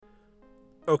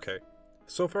Okay,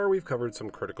 so far we've covered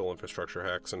some critical infrastructure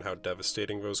hacks and how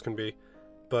devastating those can be,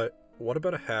 but what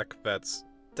about a hack that's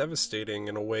devastating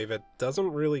in a way that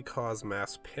doesn't really cause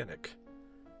mass panic?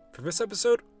 For this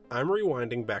episode, I'm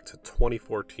rewinding back to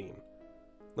 2014.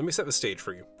 Let me set the stage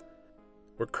for you.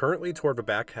 We're currently toward the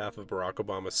back half of Barack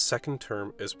Obama's second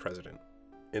term as president.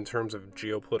 In terms of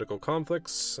geopolitical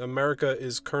conflicts, America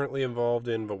is currently involved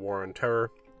in the war on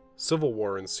terror, civil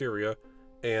war in Syria,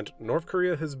 and North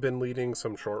Korea has been leading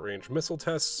some short-range missile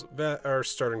tests that are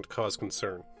starting to cause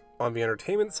concern. On the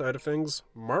entertainment side of things,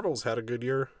 Marvel's had a good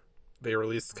year. They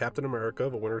released Captain America,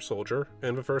 the Winter Soldier,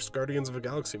 and the first Guardians of the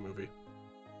Galaxy movie.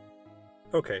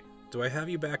 Okay, do I have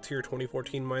you back to your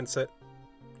 2014 mindset?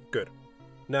 Good.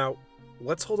 Now,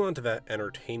 let's hold on to that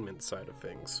entertainment side of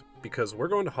things, because we're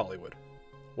going to Hollywood.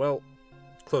 Well,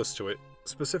 close to it.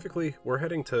 Specifically, we're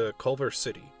heading to Culver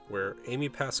City, where Amy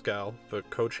Pascal, the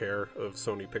co-chair of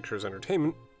Sony Pictures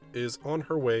Entertainment, is on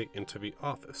her way into the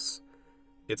office.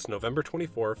 It's November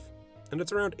 24th, and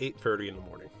it's around 8:30 in the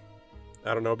morning.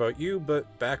 I don't know about you,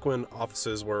 but back when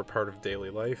offices were a part of daily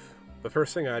life, the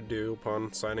first thing I'd do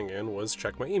upon signing in was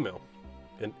check my email.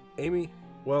 And Amy,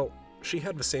 well, she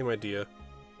had the same idea,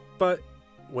 but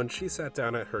when she sat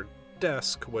down at her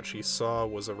desk, what she saw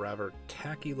was a rather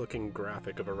tacky-looking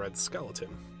graphic of a red skeleton,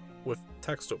 with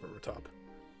text over the top.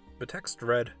 The text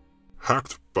read,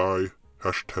 "Hacked by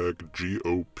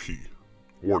 #GOP.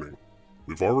 Warning,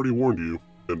 we've already warned you,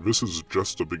 and this is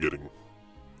just a beginning.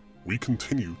 We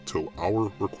continue till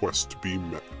our request be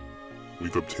met.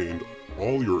 We've obtained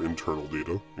all your internal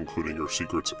data, including your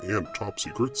secrets and top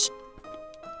secrets.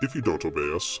 If you don't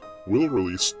obey us, we'll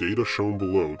release data shown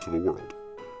below to the world.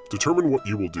 Determine what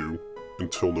you will do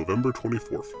until November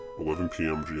 24th, 11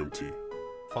 p.m. GMT.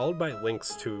 Followed by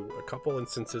links to a couple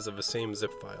instances of the same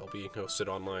zip file being hosted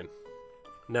online.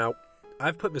 Now,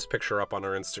 I've put this picture up on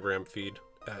our Instagram feed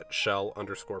at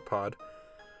shell_pod.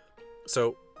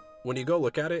 So, when you go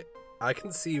look at it, I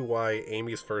can see why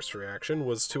Amy's first reaction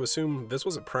was to assume this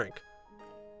was a prank.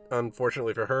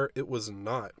 Unfortunately for her, it was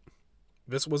not.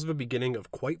 This was the beginning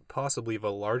of quite possibly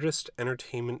the largest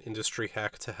entertainment industry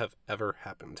hack to have ever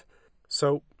happened.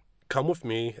 So, come with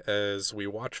me as we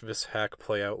watch this hack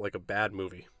play out like a bad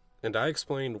movie, and I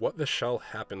explain what the shell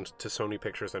happened to Sony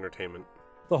Pictures Entertainment.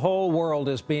 The whole world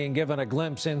is being given a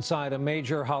glimpse inside a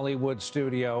major Hollywood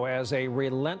studio as a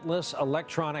relentless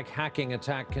electronic hacking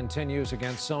attack continues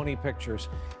against Sony Pictures.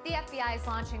 The FBI is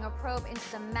launching a probe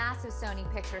into the massive Sony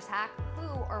Pictures hack. Who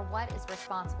or what is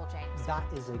responsible, James? That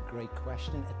is a great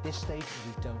question. At this stage,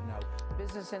 we don't know.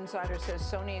 Business Insider says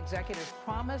Sony executives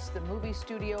promise the movie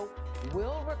studio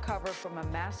will recover from a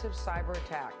massive cyber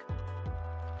attack.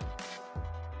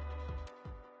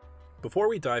 Before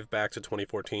we dive back to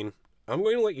 2014, I'm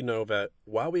going to let you know that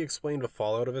while we explain the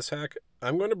fallout of this hack,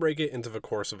 I'm going to break it into the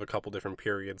course of a couple different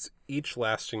periods, each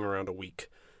lasting around a week,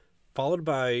 followed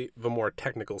by the more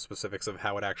technical specifics of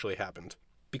how it actually happened.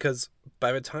 Because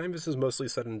by the time this is mostly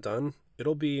said and done,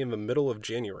 it'll be in the middle of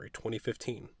January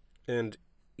 2015, and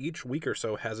each week or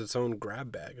so has its own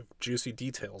grab bag of juicy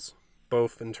details,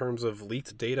 both in terms of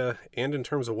leaked data and in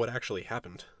terms of what actually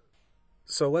happened.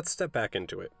 So let's step back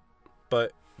into it.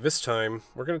 But this time,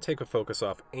 we're going to take a focus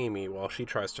off Amy while she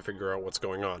tries to figure out what's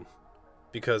going on.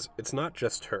 Because it's not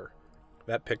just her.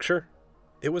 That picture,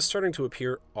 it was starting to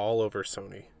appear all over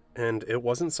Sony, and it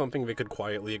wasn't something they could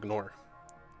quietly ignore.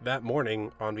 That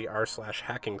morning, on the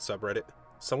r/hacking subreddit,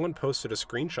 someone posted a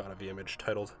screenshot of the image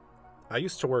titled, "I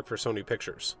used to work for Sony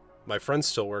Pictures. My friend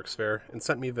still works there and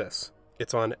sent me this.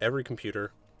 It's on every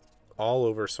computer, all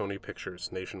over Sony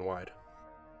Pictures nationwide."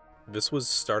 This was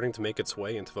starting to make its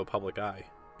way into the public eye,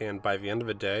 and by the end of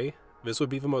the day, this would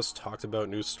be the most talked about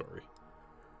news story.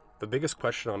 The biggest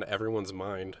question on everyone's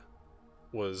mind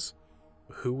was,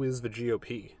 who is the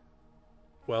GOP?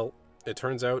 Well, it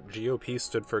turns out GOP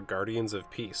stood for Guardians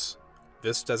of Peace.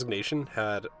 This designation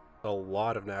had a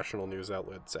lot of national news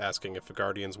outlets asking if the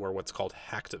Guardians were what's called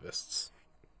hacktivists.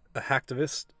 A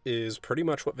hacktivist is pretty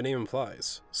much what the name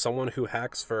implies, someone who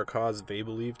hacks for a cause they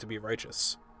believe to be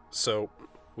righteous. So,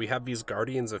 we have these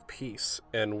Guardians of Peace,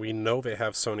 and we know they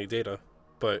have Sony data,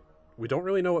 but we don't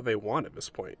really know what they want at this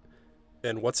point.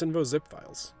 And what's in those zip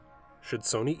files? Should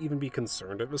Sony even be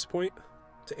concerned at this point?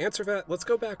 To answer that, let's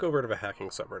go back over to the hacking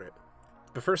subreddit.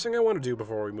 The first thing I want to do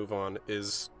before we move on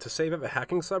is to say that the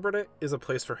hacking subreddit is a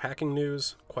place for hacking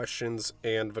news, questions,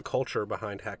 and the culture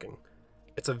behind hacking.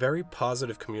 It's a very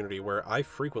positive community where I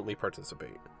frequently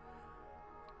participate.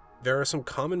 There are some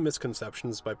common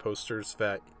misconceptions by posters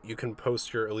that you can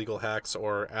post your illegal hacks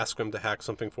or ask them to hack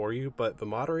something for you, but the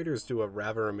moderators do a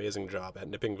rather amazing job at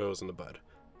nipping those in the bud.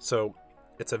 So,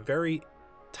 it's a very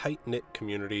tight-knit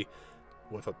community,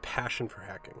 with a passion for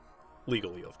hacking.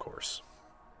 Legally, of course.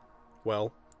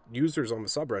 Well, users on the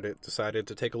subreddit decided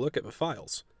to take a look at the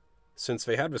files. Since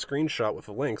they had the screenshot with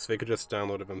the links, they could just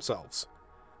download it themselves.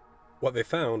 What they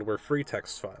found were 3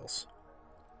 text files.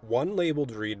 1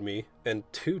 labeled README and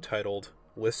 2 titled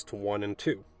List 1 and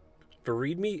 2. The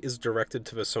README is directed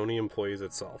to the Sony employees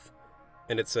itself,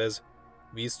 and it says,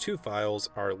 "These 2 files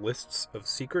are lists of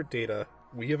secret data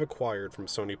we have acquired from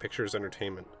Sony Pictures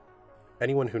Entertainment.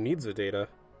 Anyone who needs the data,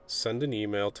 send an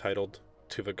email titled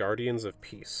To the Guardians of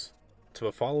Peace to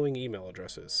the following email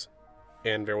addresses."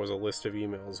 And there was a list of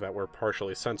emails that were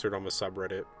partially censored on the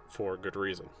subreddit for good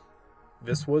reason.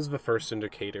 This was the first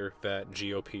indicator that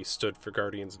GOP stood for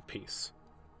Guardians of Peace.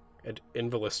 And in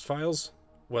the list files,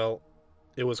 well,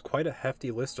 it was quite a hefty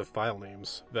list of file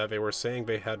names that they were saying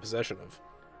they had possession of.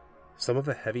 Some of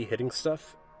the heavy-hitting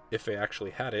stuff, if they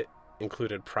actually had it,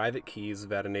 included private keys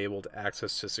that enabled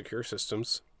access to secure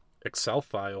systems, Excel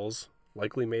files,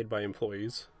 likely made by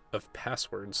employees, of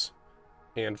passwords,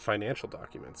 and financial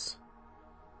documents.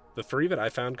 The 3 that I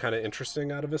found kind of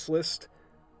interesting out of this list,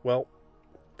 well,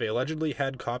 they allegedly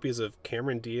had copies of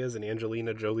Cameron Diaz and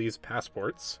Angelina Jolie's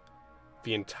passports,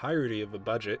 the entirety of the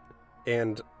budget,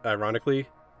 and, ironically,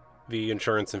 the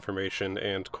insurance information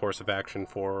and course of action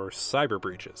for cyber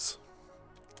breaches.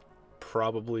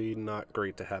 Probably not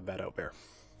great to have that out there.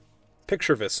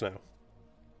 Picture this now.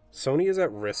 Sony is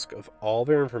at risk of all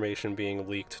their information being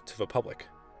leaked to the public.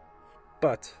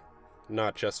 But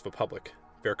not just the public,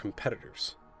 their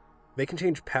competitors. They can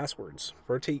change passwords,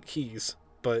 rotate keys,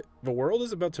 but the world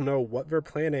is about to know what they're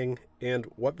planning and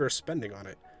what they're spending on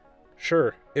it.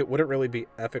 Sure, it wouldn't really be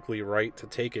ethically right to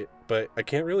take it, but I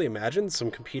can't really imagine some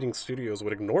competing studios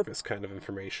would ignore this kind of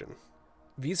information.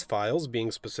 These files being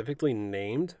specifically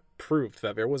named proved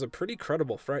that there was a pretty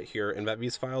credible threat here and that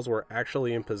these files were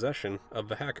actually in possession of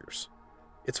the hackers.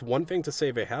 It's one thing to say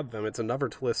they have them, it's another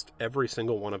to list every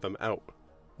single one of them out.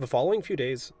 The following few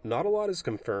days, not a lot is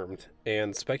confirmed,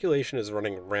 and speculation is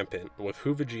running rampant with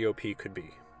who the GOP could be.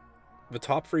 The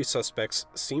top 3 suspects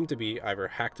seem to be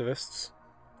either hacktivists,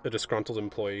 a disgruntled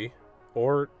employee,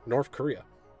 or North Korea.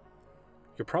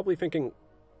 You're probably thinking,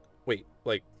 wait,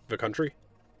 like the country?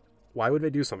 Why would they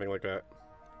do something like that?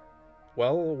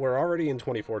 Well, we're already in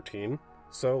 2014,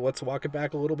 so let's walk it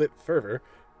back a little bit further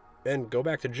and go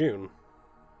back to June,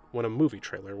 when a movie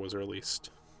trailer was released.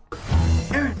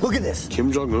 Aaron, look at this. Kim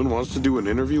Jong-un wants to do an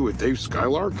interview with Dave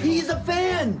Skylark? He's a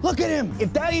fan. Look at him.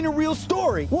 If that ain't a real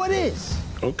story, what is?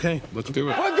 Okay, let's do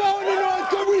it. We're going to North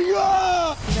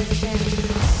Korea!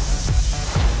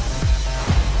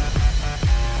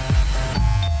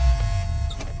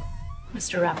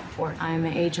 Mr. Rappaport, I'm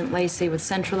Agent Lacey with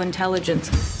Central Intelligence.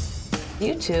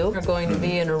 You 2 are going to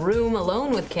be in a room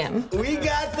alone with Kim. We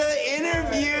got the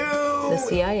interview! The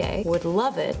CIA would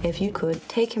love it if you could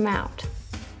take him out.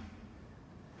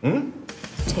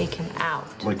 Take him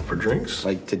out. Like for drinks?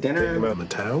 Like to dinner? Take him out in the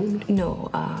town? No,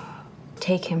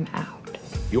 take him out.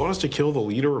 You want us to kill the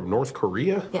leader of North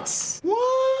Korea? Yes. What?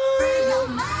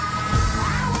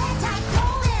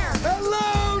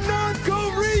 Hello, North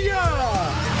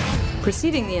Korea!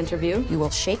 Preceding the interview, you will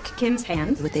shake Kim's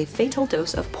hand with a fatal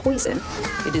dose of poison.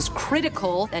 It is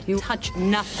critical that you touch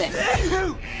nothing.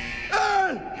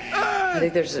 I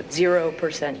think there's a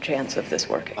 0% chance of this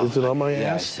working. Is it on my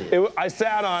ass? I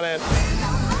sat on it.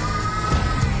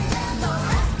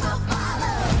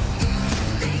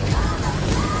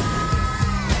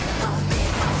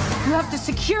 You have to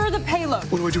secure the payload.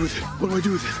 What do I do with it? What do I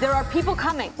do with it? There are people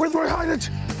coming. Where do I hide it?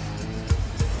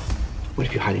 What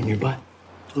if you hide it in your butt?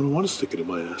 I don't want to stick it in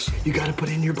my ass. You gotta put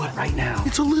it in your butt right now.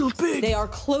 It's a little big. They are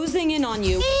closing in on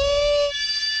you.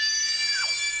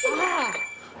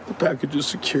 The package is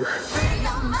secure.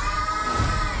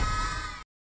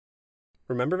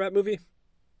 Remember that movie?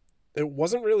 It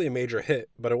wasn't really a major hit,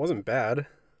 but it wasn't bad.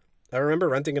 I remember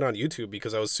renting it on YouTube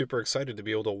because I was super excited to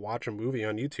be able to watch a movie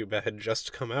on YouTube that had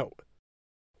just come out.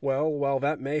 Well, while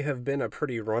that may have been a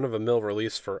pretty run-of-the-mill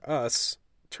release for us,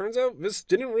 turns out this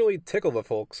didn't really tickle the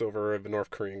folks over the North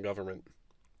Korean government.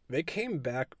 They came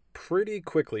back pretty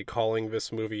quickly calling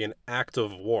this movie an act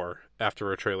of war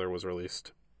after a trailer was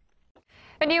released.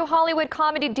 A new Hollywood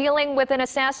comedy dealing with an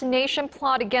assassination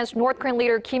plot against North Korean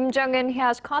leader Kim Jong-un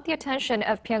has caught the attention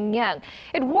of Pyongyang.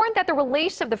 It warned that the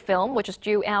release of the film, which is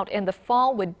due out in the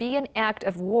fall, would be an act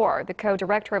of war. The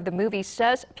co-director of the movie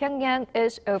says Pyongyang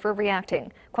is overreacting.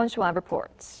 Kwon Soo-ah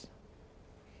reports.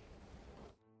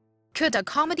 Could a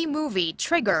comedy movie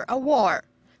trigger a war?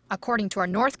 According to our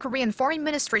North Korean Foreign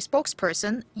Ministry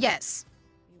spokesperson, yes.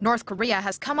 North Korea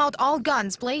has come out all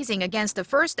guns blazing against the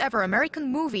first ever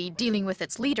American movie dealing with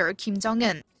its leader, Kim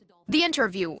Jong-un. The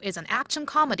Interview is an action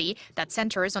comedy that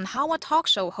centers on how a talk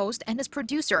show host and his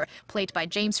producer, played by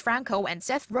James Franco and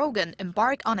Seth Rogen,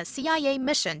 embark on a CIA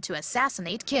mission to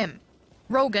assassinate Kim.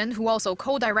 Rogen, who also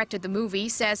co-directed the movie,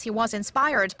 says he was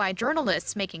inspired by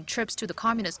journalists making trips to the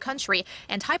communist country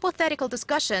and hypothetical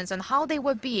discussions on how they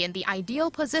would be in the ideal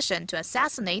position to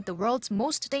assassinate the world's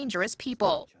most dangerous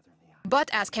people. But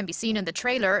as can be seen in the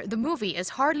trailer, the movie is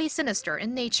hardly sinister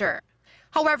in nature.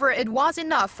 However, it was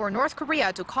enough for North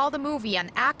Korea to call the movie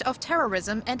an act of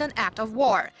terrorism and an act of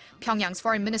war. Pyongyang's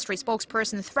foreign ministry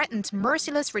spokesperson threatened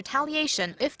merciless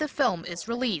retaliation if the film is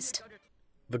released.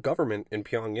 The government in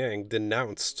Pyongyang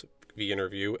denounced The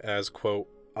Interview as, quote,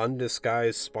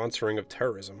 undisguised sponsoring of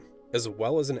terrorism, as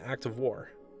well as an act of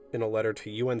war, in a letter to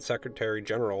UN Secretary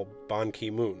General Ban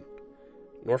Ki-moon.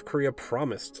 North Korea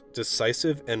promised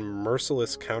decisive and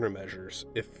merciless countermeasures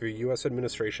if the U.S.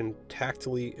 administration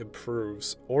tactily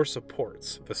approves or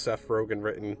supports the Seth Rogen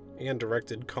written and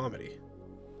directed comedy.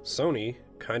 Sony,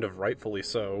 kind of rightfully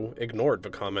so, ignored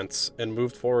the comments and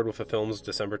moved forward with the film's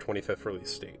December 25th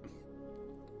release date.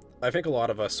 I think a lot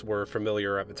of us were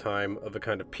familiar at the time of the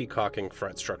kind of peacocking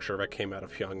threat structure that came out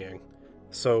of Pyongyang.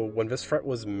 So when this threat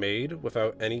was made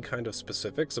without any kind of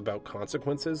specifics about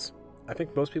consequences, I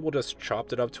think most people just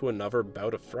chopped it up to another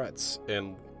bout of threats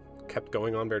and kept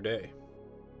going on their day.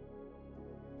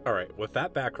 Alright, with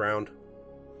that background,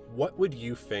 what would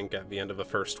you think at the end of the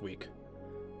first week?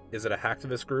 Is it a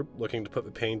hacktivist group looking to put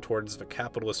the pain towards the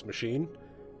capitalist machine?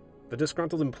 The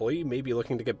disgruntled employee may be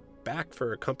looking to get back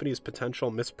for a company's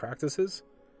potential mispractices?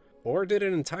 Or did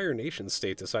an entire nation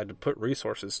state decide to put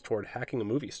resources toward hacking a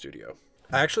movie studio?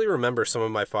 I actually remember some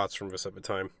of my thoughts from this at the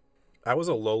time. I was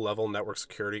a low-level network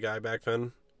security guy back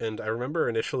then, and I remember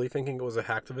initially thinking it was a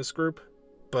hacktivist group,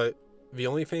 but the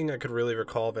only thing I could really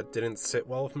recall that didn't sit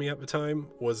well with me at the time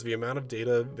was the amount of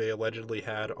data they allegedly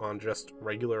had on just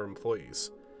regular employees.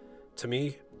 To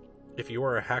me, if you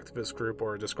were a hacktivist group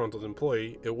or a disgruntled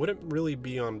employee, it wouldn't really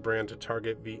be on brand to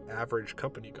target the average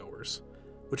company goers,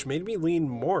 which made me lean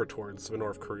more towards the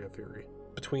North Korea theory.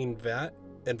 Between that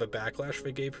and the backlash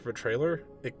they gave for the trailer,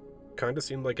 it kind of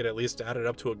seemed like it at least added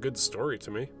up to a good story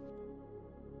to me.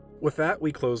 With that,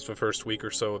 we closed the first week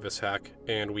or so of this hack,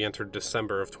 and we entered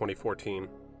December of 2014.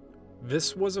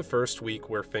 This was the first week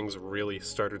where things really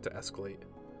started to escalate.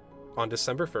 On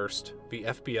December 1st, the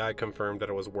FBI confirmed that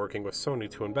it was working with Sony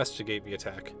to investigate the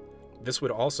attack. This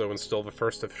would also instill the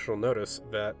first official notice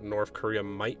that North Korea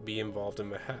might be involved in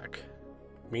the hack.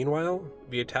 Meanwhile,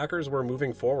 the attackers were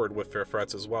moving forward with their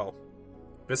threats as well.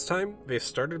 This time, they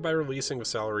started by releasing the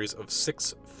salaries of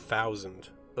 6,000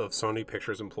 of Sony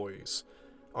Pictures employees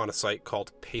on a site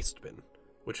called Pastebin,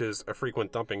 which is a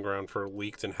frequent dumping ground for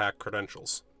leaked and hacked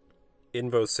credentials.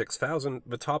 In those 6,000,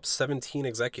 the top 17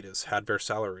 executives had their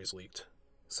salaries leaked.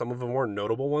 Some of the more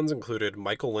notable ones included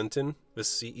Michael Linton, the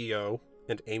CEO,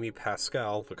 and Amy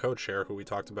Pascal, the co-chair who we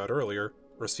talked about earlier,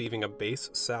 receiving a base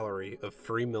salary of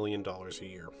 $3 million a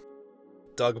year.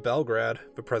 Doug Belgrad,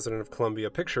 the president of Columbia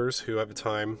Pictures, who at the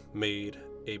time made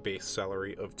a base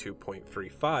salary of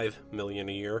 $2.35 million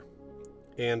a year,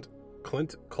 and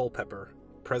Clint Culpepper,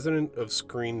 president of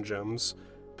Screen Gems,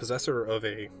 possessor of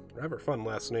a rather fun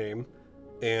last name,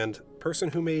 and person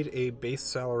who made a base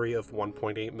salary of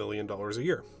 $1.8 million a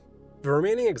year. The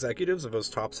remaining executives of those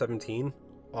top 17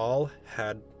 all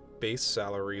had base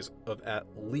salaries of at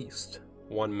least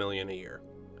 $1 million a year.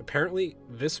 Apparently,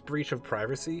 this breach of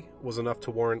privacy was enough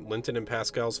to warrant Linton and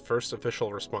Pascal's first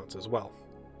official response as well.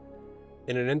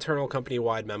 In an internal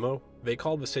company-wide memo, they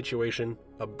called the situation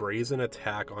a brazen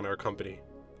attack on our company,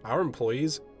 our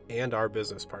employees, and our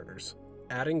business partners,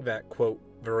 adding that, quote,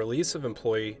 the release of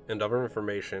employee and other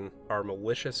information are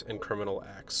malicious and criminal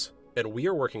acts, and we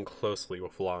are working closely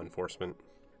with law enforcement.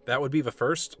 That would be the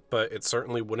first, but it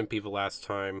certainly wouldn't be the last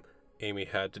time Amy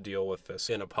had to deal with this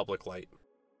in a public light.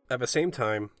 At the same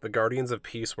time, the Guardians of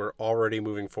Peace were already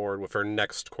moving forward with their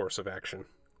next course of action.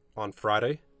 On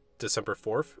Friday, December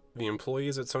 4th, the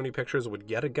employees at Sony Pictures would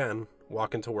yet again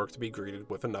walk into work to be greeted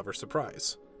with another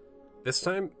surprise. This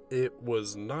time, it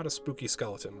was not a spooky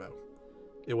skeleton, though.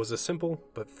 It was a simple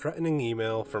but threatening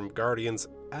email from Guardians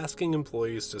asking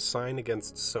employees to sign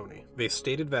against Sony. They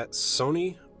stated that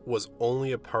Sony was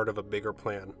only a part of a bigger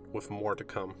plan, with more to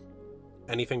come.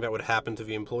 Anything that would happen to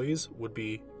the employees would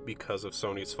be because of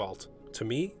Sony's fault. To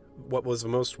me, what was the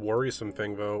most worrisome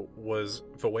thing, though, was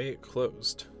the way it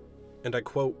closed. And I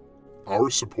quote, "Our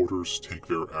supporters take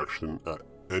their action at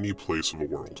any place of the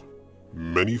world.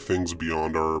 Many things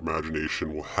beyond our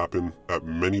imagination will happen at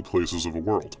many places of the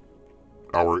world.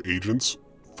 Our agents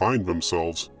find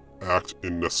themselves act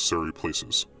in necessary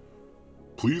places.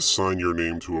 Please sign your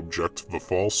name to object the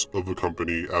false of the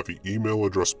company at the email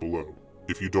address below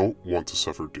if you don't want to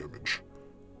suffer damage.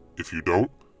 If you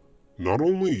don't, not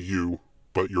only you,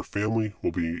 but your family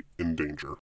will be in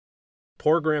danger.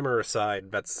 Poor grammar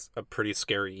aside, that's a pretty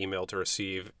scary email to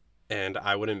receive, and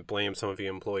I wouldn't blame some of the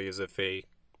employees if they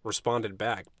responded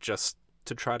back just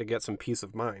to try to get some peace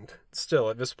of mind. Still,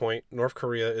 at this point, North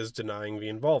Korea is denying the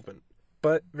involvement,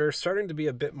 but they're starting to be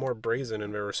a bit more brazen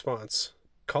in their response,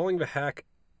 calling the hack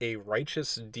a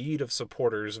righteous deed of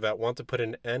supporters that want to put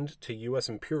an end to U.S.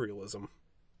 imperialism.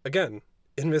 Again,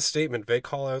 in this statement, they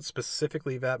call out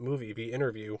specifically that movie, The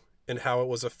Interview, and how it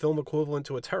was a film equivalent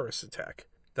to a terrorist attack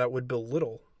that would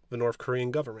belittle the North Korean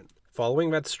government.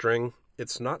 Following that string,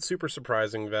 it's not super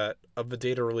surprising that, of the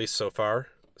data released so far,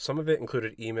 some of it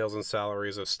included emails and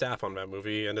salaries of staff on that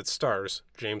movie and its stars,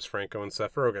 James Franco and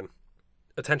Seth Rogen.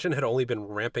 Attention had only been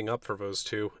ramping up for those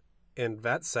two, and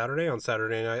that Saturday on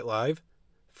Saturday Night Live,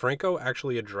 Franco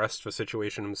actually addressed the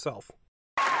situation himself.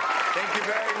 Thank you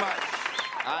very much.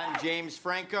 I'm James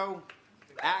Franco,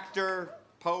 actor,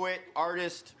 poet,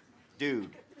 artist,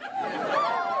 dude.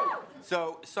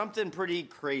 So, something pretty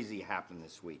crazy happened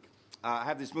this week. I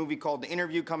have this movie called The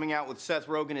Interview coming out with Seth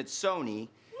Rogen at Sony,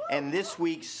 and this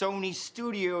week, Sony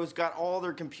Studios got all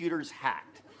their computers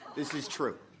hacked. This is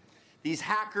true. These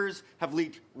hackers have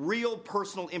leaked real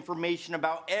personal information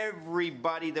about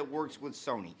everybody that works with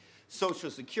Sony.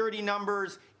 Social security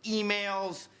numbers,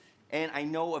 emails, and I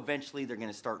know eventually they're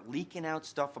gonna start leaking out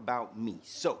stuff about me.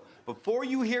 So, before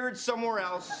you hear it somewhere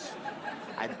else,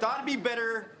 I thought it'd be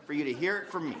better for you to hear it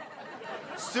from me.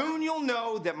 Soon you'll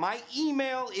know that my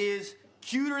email is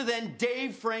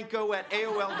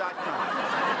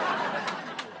cuterthandavefranco@AOL.com.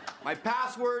 My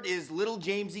password is Little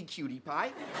Jamesy Cutie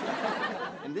Pie.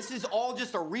 And this is all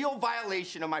just a real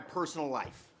violation of my personal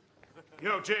life.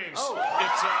 Yo, James, it's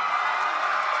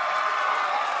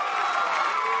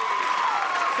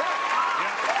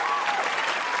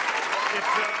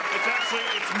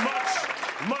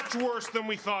much worse than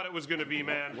we thought it was going to be,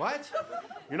 man. What?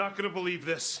 You're not going to believe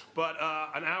this, but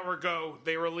an hour ago,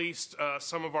 they released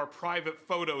some of our private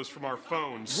photos from our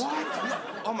phones. What?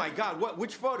 Oh my God, what?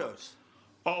 Which photos?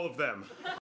 All of them.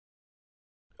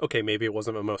 Okay, maybe it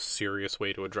wasn't the most serious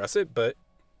way to address it, but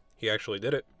he actually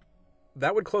did it.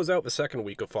 That would close out the second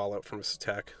week of fallout from this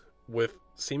attack, with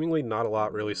seemingly not a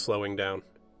lot really slowing down.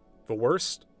 The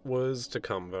worst was to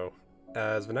come, though,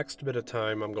 as the next bit of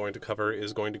time I'm going to cover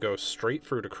is going to go straight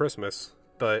through to Christmas,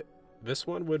 but this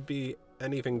one would be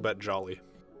anything but jolly.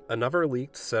 Another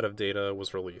leaked set of data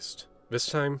was released, this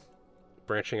time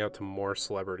branching out to more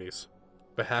celebrities.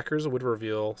 The hackers would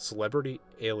reveal celebrity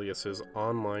aliases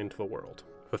online to the world.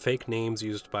 The fake names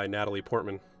used by Natalie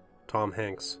Portman, Tom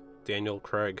Hanks, Daniel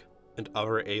Craig, and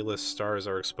other A-list stars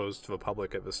are exposed to the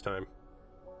public at this time.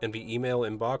 And the email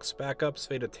inbox backups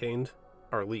they'd attained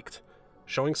are leaked,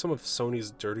 showing some of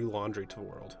Sony's dirty laundry to the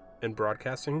world, and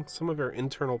broadcasting some of their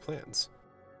internal plans.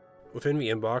 Within the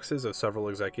inboxes of several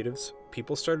executives,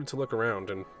 people started to look around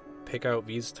and pick out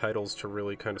these titles to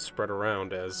really kind of spread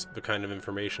around as the kind of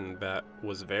information that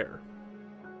was there.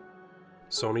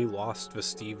 Sony lost the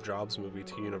Steve Jobs movie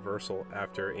to Universal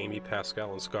after Amy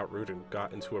Pascal and Scott Rudin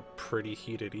got into a pretty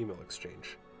heated email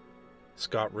exchange.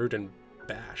 Scott Rudin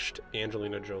bashed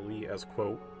Angelina Jolie as,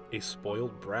 quote, a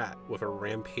spoiled brat with a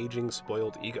rampaging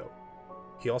spoiled ego.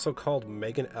 He also called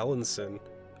Megan Ellenson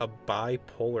a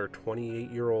bipolar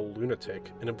 28-year-old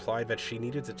lunatic and implied that she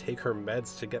needed to take her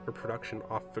meds to get her production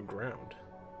off the ground.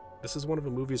 This is one of the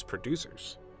movie's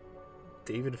producers,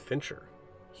 David Fincher.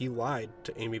 He lied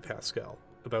to Amy Pascal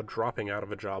about dropping out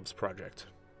of a Jobs project.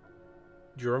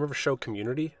 Do you remember the show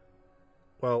Community?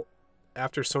 Well,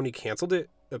 after Sony canceled it,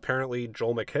 apparently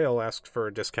Joel McHale asked for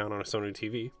a discount on a Sony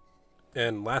TV.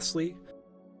 And lastly,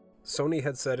 Sony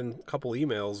had said in a couple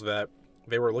emails that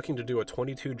they were looking to do a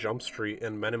 22 Jump Street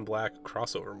and Men in Black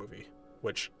crossover movie,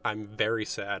 which I'm very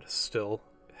sad still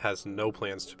has no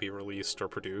plans to be released or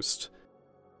produced.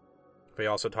 They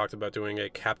also talked about doing a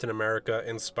Captain America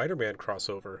and Spider-Man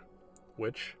crossover,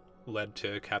 which led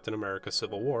to Captain America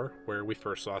Civil War, where we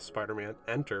first saw Spider-Man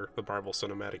enter the Marvel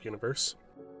Cinematic Universe,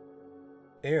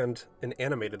 and an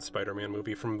animated Spider-Man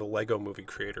movie from the Lego Movie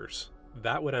creators.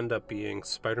 That would end up being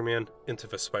Spider-Man Into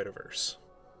the Spider-Verse.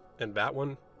 And that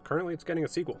one, currently it's getting a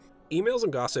sequel. Emails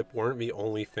and gossip weren't the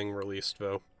only thing released,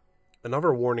 though.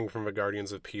 Another warning from the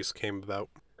Guardians of Peace came about.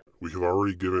 We have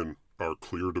already given our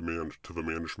clear demand to the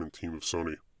management team of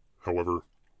Sony. However,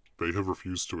 they have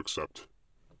refused to accept.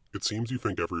 It seems you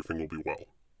think everything will be well.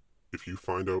 If you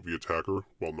find out the attacker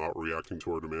while not reacting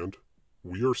to our demand,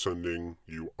 we are sending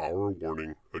you our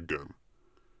warning again.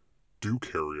 Do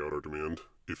carry out our demand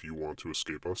if you want to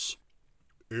escape us.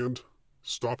 And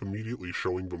stop immediately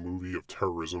showing the movie of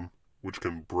terrorism, which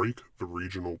can break the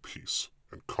regional peace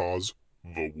and cause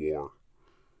the war.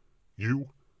 You,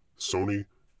 Sony,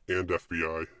 and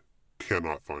FBI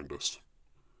cannot find us.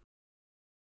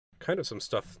 Kind of some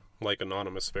stuff like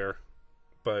Anonymous there,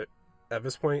 but at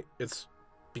this point, it's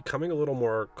becoming a little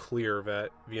more clear that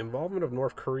the involvement of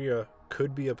North Korea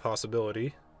could be a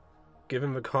possibility,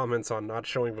 given the comments on not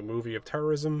showing the movie of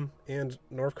terrorism and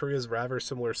North Korea's rather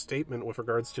similar statement with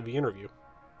regards to the interview.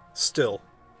 Still,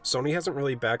 Sony hasn't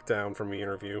really backed down from the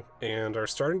interview and are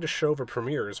starting to show the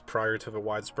premieres prior to the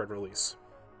widespread release.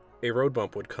 A road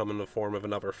bump would come in the form of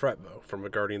another threat, though, from the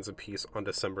Guardians of Peace on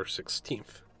December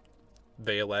 16th.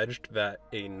 They alleged that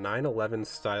a 9/11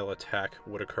 style attack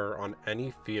would occur on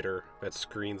any theater that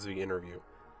screens the interview.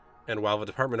 And while the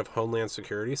Department of Homeland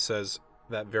Security says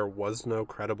that there was no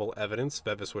credible evidence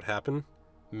that this would happen,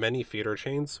 many theater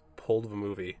chains pulled the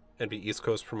movie and the East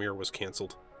Coast premiere was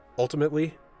canceled.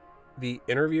 Ultimately, the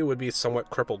interview would be somewhat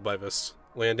crippled by this,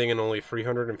 landing in only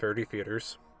 330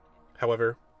 theaters.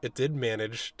 However, it did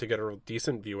manage to get a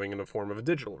decent viewing in the form of a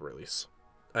digital release.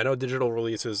 I know digital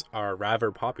releases are rather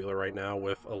popular right now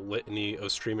with a litany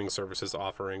of streaming services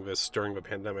offering this during the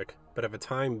pandemic, but at the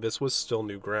time this was still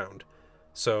new ground.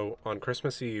 So on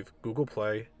Christmas Eve, Google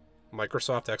Play,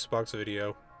 Microsoft Xbox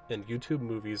Video, and YouTube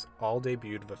Movies all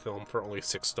debuted the film for only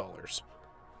 $6.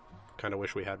 Kinda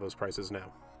wish we had those prices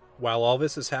now. While all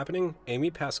this is happening,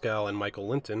 Amy Pascal and Michael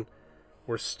Linton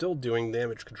were still doing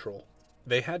damage control.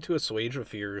 They had to assuage the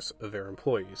fears of their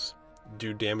employees,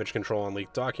 do damage control on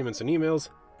leaked documents and emails,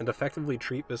 and effectively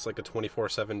treat this like a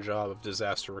 24/7 job of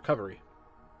disaster recovery.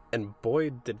 And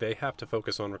boy, did they have to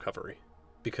focus on recovery,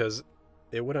 because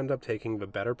it would end up taking the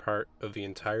better part of the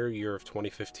entire year of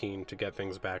 2015 to get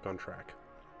things back on track.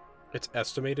 It's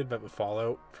estimated that the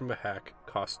fallout from the hack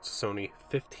cost Sony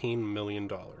 $15 million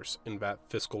in that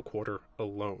fiscal quarter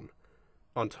alone,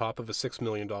 on top of a $6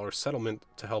 million settlement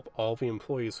to help all the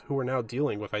employees who are now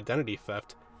dealing with identity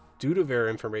theft due to their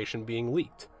information being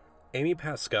leaked. Amy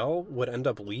Pascal would end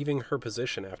up leaving her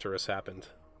position after this happened,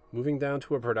 moving down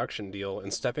to a production deal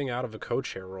and stepping out of a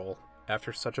co-chair role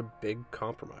after such a big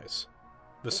compromise.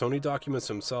 The Sony documents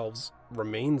themselves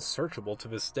remain searchable to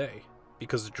this day,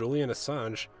 because Julian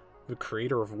Assange, the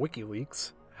creator of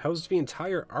WikiLeaks, housed the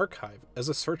entire archive as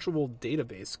a searchable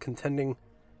database, contending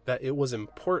that it was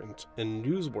important and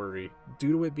newsworthy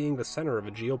due to it being the center of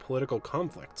a geopolitical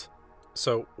conflict.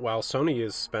 So, while Sony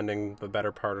is spending the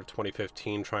better part of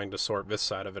 2015 trying to sort this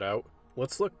side of it out,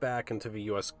 let's look back into the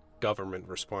US government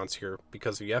response here,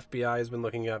 because the FBI has been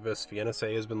looking at this, the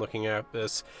NSA has been looking at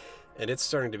this, and it's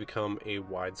starting to become a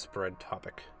widespread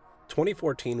topic.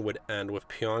 2014 would end with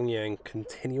Pyongyang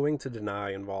continuing to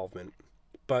deny involvement,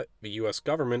 but the US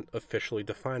government officially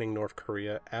defining North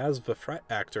Korea as the threat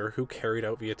actor who carried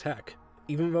out the attack.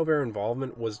 Even though their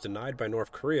involvement was denied by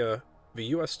North Korea, the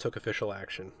US took official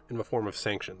action in the form of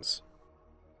sanctions.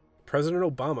 President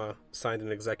Obama signed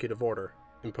an executive order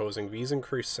imposing these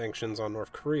increased sanctions on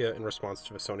North Korea in response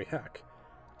to the Sony hack.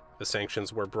 The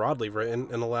sanctions were broadly written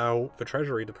and allow the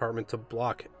Treasury Department to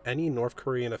block any North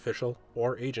Korean official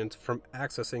or agent from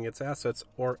accessing its assets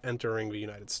or entering the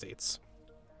United States.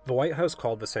 The White House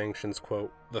called the sanctions,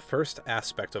 quote, the first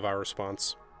aspect of our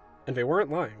response, and they weren't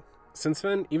lying. Since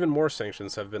then, even more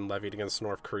sanctions have been levied against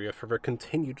North Korea for their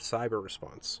continued cyber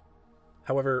response.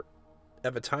 However,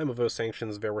 at the time of those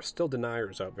sanctions, there were still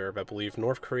deniers out there that believed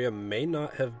North Korea may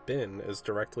not have been as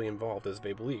directly involved as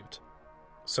they believed.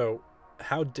 So,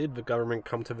 how did the government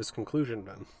come to this conclusion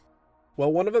then?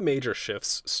 Well, one of the major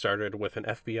shifts started with an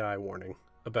FBI warning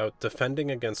about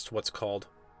defending against what's called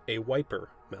a wiper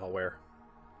malware.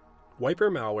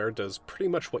 Wiper malware does pretty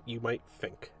much what you might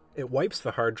think. It wipes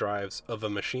the hard drives of the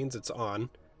machines it's on,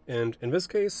 and in this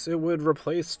case, it would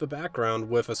replace the background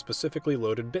with a specifically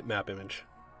loaded bitmap image.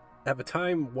 At the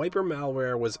time, wiper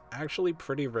malware was actually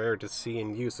pretty rare to see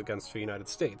in use against the United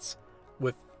States,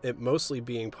 with it mostly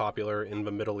being popular in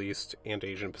the Middle East and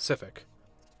Asian Pacific.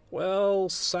 Well,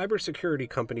 cybersecurity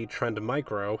company Trend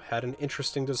Micro had an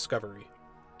interesting discovery.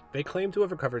 They claimed to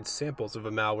have recovered samples of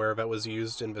the malware that was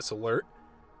used in this alert,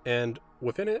 and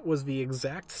within it was the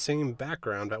exact same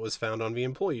background that was found on the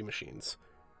employee machines,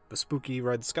 the spooky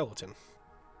red skeleton.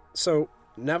 So,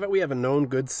 now that we have a known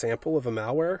good sample of a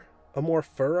malware, a more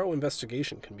thorough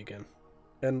investigation can begin.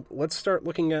 And let's start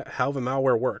looking at how the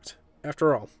malware worked.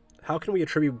 After all, how can we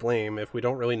attribute blame if we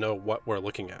don't really know what we're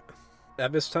looking at?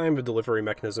 At this time, the delivery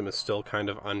mechanism is still kind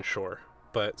of unsure,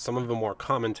 but some of the more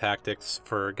common tactics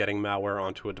for getting malware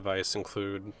onto a device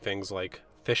include things like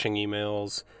phishing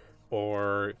emails,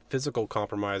 or physical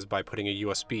compromise by putting a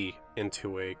USB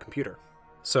into a computer.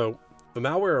 So, The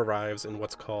malware arrives in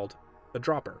what's called a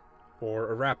dropper,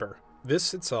 or a wrapper.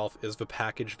 This itself is the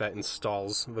package that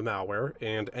installs the malware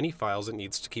and any files it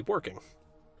needs to keep working.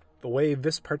 The way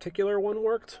this particular one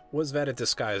worked was that it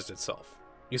disguised itself.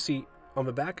 You see, on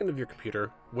the back end of your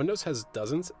computer, Windows has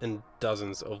dozens and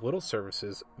dozens of little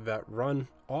services that run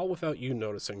all without you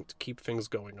noticing to keep things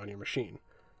going on your machine.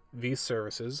 These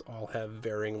services all have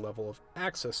varying level of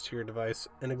access to your device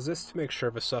and exist to make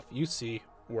sure the stuff you see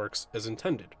works as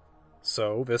intended.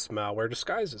 So this malware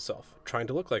disguised itself, trying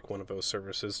to look like one of those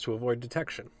services to avoid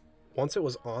detection. Once it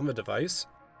was on the device,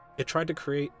 it tried to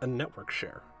create a network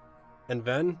share, and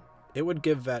then it would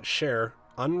give that share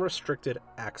unrestricted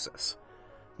access,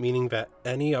 meaning that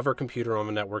any other computer on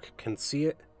the network can see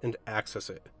it and access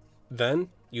it. Then,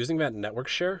 using that network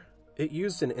share, it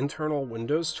used an internal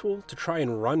Windows tool to try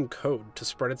and run code to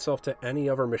spread itself to any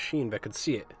other machine that could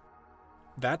see it.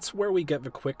 That's where we get the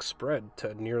quick spread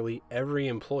to nearly every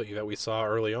employee that we saw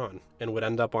early on, and would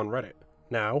end up on Reddit.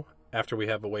 Now, after we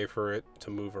have a way for it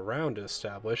to move around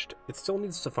established, it still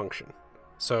needs to function.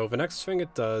 So the next thing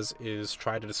it does is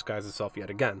try to disguise itself yet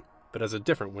again, but as a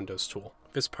different Windows tool.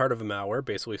 This part of the malware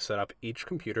basically set up each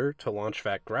computer to launch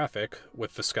that graphic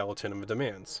with the skeleton and the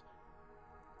demands.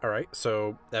 Alright,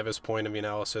 so at this point in the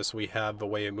analysis, we have the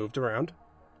way it moved around,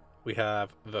 we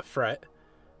have the threat,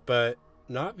 but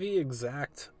not the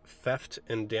exact theft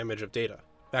and damage of data.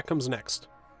 That comes next.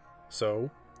 So,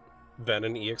 then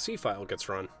an exe file gets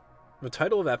run. The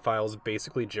title of that file is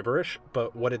basically gibberish,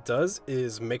 but what it does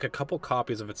is make a couple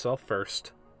copies of itself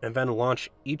first, and then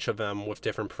launch each of them with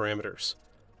different parameters.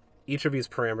 Each of these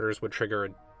parameters would trigger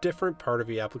a different part of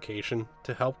the application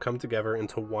to help come together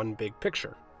into one big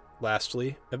picture.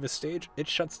 Lastly, at this stage, it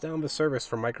shuts down the service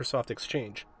for Microsoft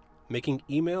Exchange, making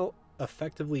email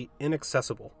effectively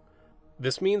inaccessible.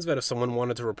 This means that if someone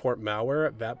wanted to report malware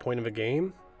at that point of the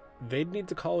game, they'd need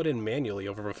to call it in manually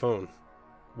over the phone,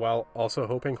 while also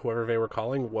hoping whoever they were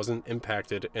calling wasn't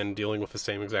impacted and dealing with the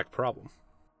same exact problem.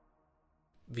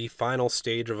 The final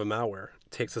stage of a malware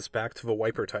takes us back to the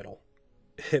wiper title.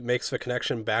 It makes the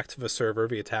connection back to the server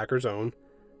the attacker's own,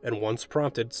 and once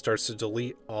prompted, starts to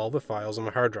delete all the files on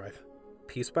the hard drive,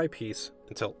 piece by piece,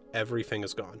 until everything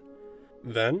is gone.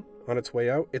 Then, on its way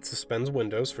out, it suspends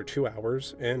Windows for 2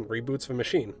 hours and reboots the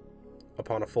machine.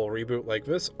 Upon a full reboot like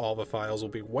this, all the files will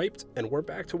be wiped, and we're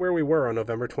back to where we were on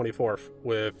November 24th,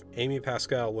 with Amy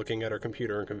Pascal looking at her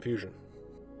computer in confusion.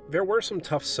 There were some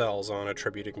tough sells on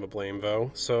attributing the blame,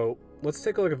 though, so let's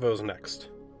take a look at those next.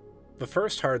 The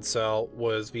first hard sell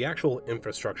was the actual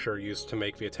infrastructure used to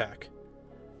make the attack.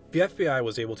 The FBI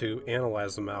was able to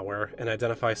analyze the malware and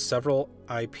identify several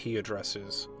IP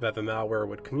addresses that the malware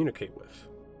would communicate with.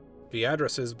 The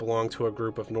addresses belong to a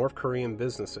group of North Korean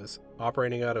businesses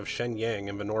operating out of Shenyang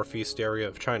in the northeast area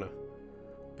of China.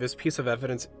 This piece of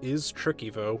evidence is tricky,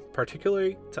 though,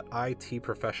 particularly to IT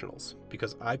professionals,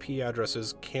 because IP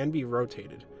addresses can be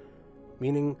rotated,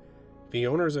 meaning the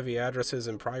owners of the addresses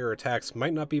in prior attacks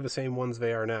might not be the same ones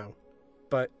they are now.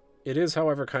 But it is,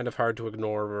 however, kind of hard to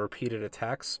ignore the repeated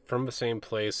attacks from the same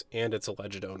place and its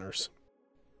alleged owners.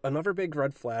 Another big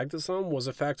red flag to some was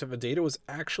the fact that the data was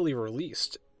actually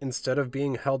released, instead of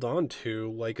being held on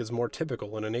to like is more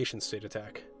typical in a nation-state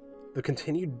attack. The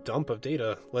continued dump of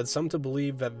data led some to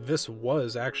believe that this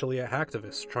was actually a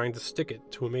hacktivist trying to stick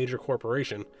it to a major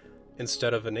corporation,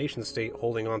 instead of a nation-state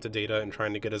holding on to data and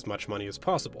trying to get as much money as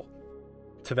possible.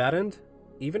 To that end,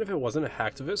 even if it wasn't a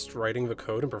hacktivist writing the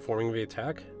code and performing the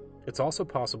attack, it's also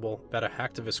possible that a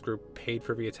hacktivist group paid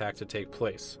for the attack to take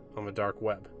place on the dark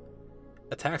web.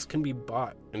 Attacks can be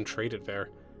bought and traded there,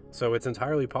 so it's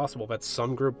entirely possible that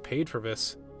some group paid for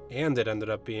this, and it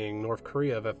ended up being North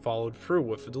Korea that followed through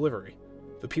with the delivery.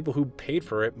 The people who paid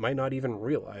for it might not even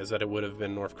realize that it would have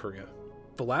been North Korea.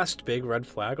 The last big red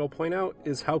flag I'll point out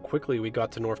is how quickly we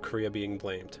got to North Korea being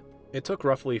blamed. It took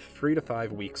roughly 3 to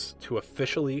 5 weeks to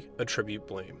officially attribute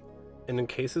blame, and in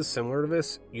cases similar to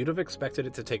this, you'd have expected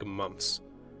it to take months.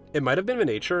 It might have been the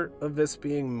nature of this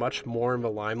being much more in the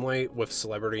limelight with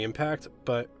celebrity impact,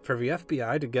 but for the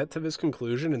FBI to get to this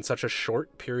conclusion in such a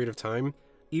short period of time,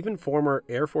 even former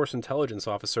Air Force intelligence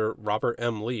officer Robert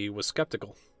M. Lee was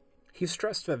skeptical. He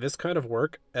stressed that this kind of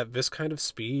work, at this kind of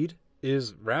speed,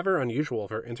 is rather unusual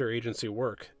for interagency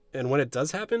work, and when it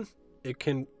does happen, it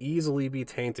can easily be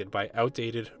tainted by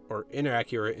outdated or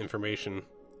inaccurate information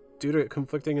due to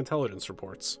conflicting intelligence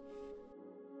reports.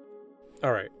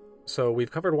 Alright, so we've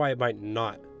covered why it might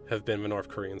not have been the North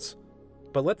Koreans,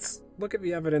 but let's look at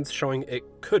the evidence showing it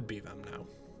could be them now.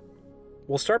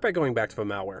 We'll start by going back to the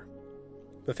malware.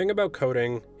 The thing about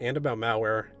coding and about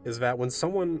malware is that when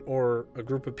someone or a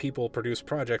group of people produce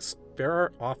projects, there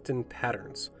are often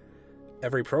patterns.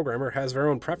 Every programmer has their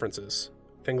own preferences.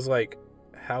 Things like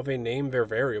how they name their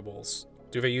variables,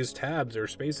 do they use tabs or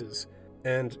spaces,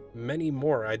 and many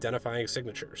more identifying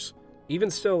signatures. Even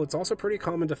still, it's also pretty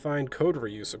common to find code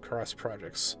reuse across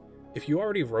projects. If you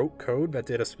already wrote code that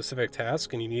did a specific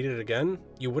task and you need it again,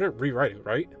 you wouldn't rewrite it,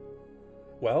 right?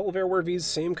 Well, there were these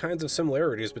same kinds of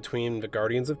similarities between the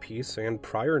Guardians of Peace and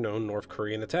prior known North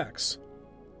Korean attacks.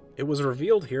 It was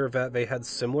revealed here that they had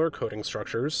similar coding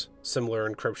structures, similar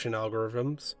encryption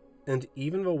algorithms, and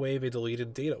even the way they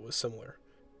deleted data was similar.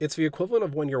 It's the equivalent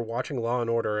of when you're watching Law &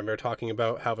 Order and they're talking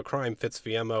about how the crime fits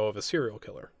the MO of a serial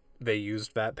killer. They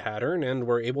used that pattern and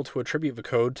were able to attribute the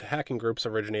code to hacking groups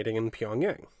originating in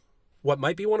Pyongyang. What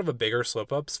might be one of the bigger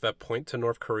slip-ups that point to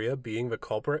North Korea being the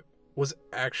culprit was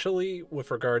actually with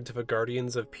regard to the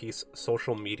Guardians of Peace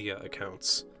social media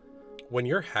accounts. When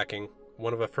you're hacking,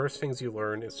 one of the first things you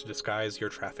learn is to disguise your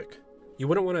traffic. You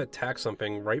wouldn't want to attack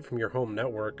something right from your home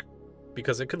network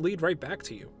because it could lead right back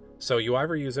to you. So you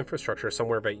either use infrastructure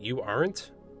somewhere that you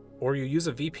aren't, or you use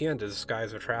a VPN to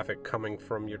disguise the traffic coming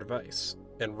from your device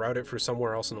and route it through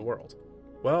somewhere else in the world.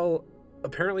 Well,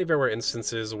 apparently there were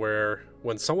instances where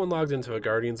when someone logged into a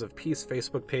Guardians of Peace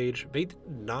Facebook page, they did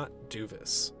not do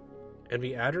this. And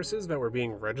the addresses that were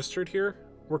being registered here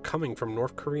were coming from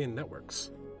North Korean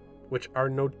networks, which are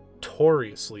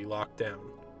notoriously locked down.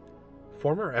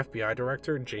 Former FBI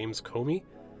Director James Comey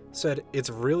said it's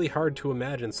really hard to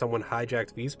imagine someone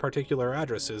hijacked these particular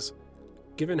addresses,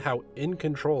 given how in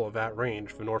control of that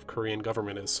range the North Korean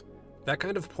government is. That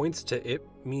kind of points to it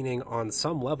meaning on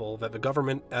some level that the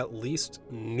government at least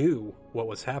knew what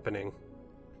was happening.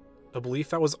 A belief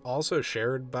that was also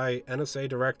shared by NSA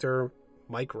Director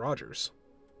Mike Rogers.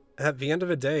 At the end of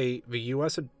the day, the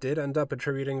US did end up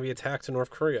attributing the attack to North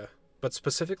Korea, but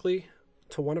specifically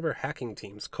to one of their hacking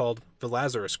teams called the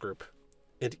Lazarus Group.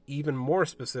 And even more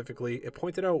specifically, it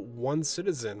pointed out one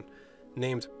citizen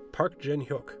named Park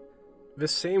Jin-hyuk.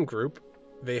 This same group,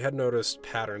 they had noticed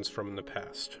patterns from in the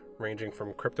past, ranging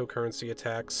from cryptocurrency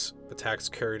attacks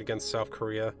carried against South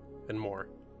Korea, and more.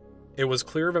 It was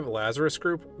clear that the Lazarus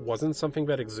Group wasn't something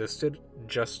that existed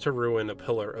just to ruin a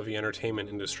pillar of the entertainment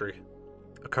industry.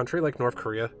 A country like North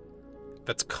Korea,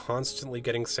 that's constantly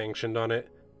getting sanctioned on it,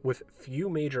 with few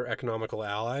major economical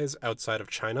allies outside of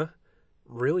China,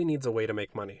 really needs a way to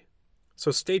make money.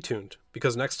 So stay tuned,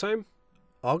 because next time,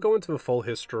 I'll go into the full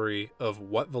history of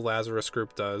what the Lazarus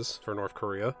Group does for North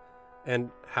Korea, and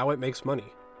how it makes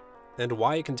money, and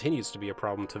why it continues to be a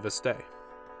problem to this day.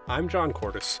 I'm John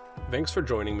Cordes. Thanks for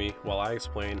joining me while I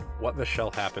explain what the shell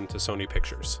happened to Sony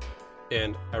Pictures.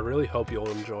 And I really hope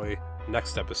you'll enjoy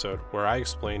next episode where I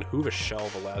explain who the shell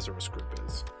the Lazarus Group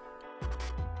is.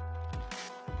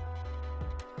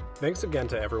 Thanks again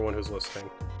to everyone who's listening.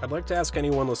 I'd like to ask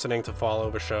anyone listening to follow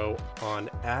the show on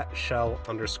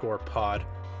 @shell_pod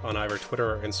on either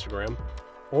Twitter or Instagram.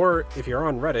 Or if you're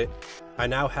on Reddit, I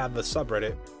now have the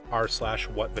subreddit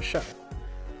r/whattheshell.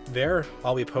 There,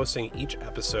 I'll be posting each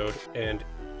episode, and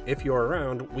if you're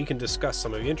around, we can discuss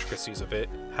some of the intricacies of it,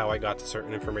 how I got to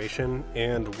certain information,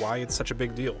 and why it's such a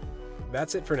big deal.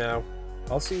 That's it for now.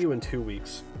 I'll see you in 2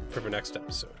 weeks for the next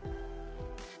episode.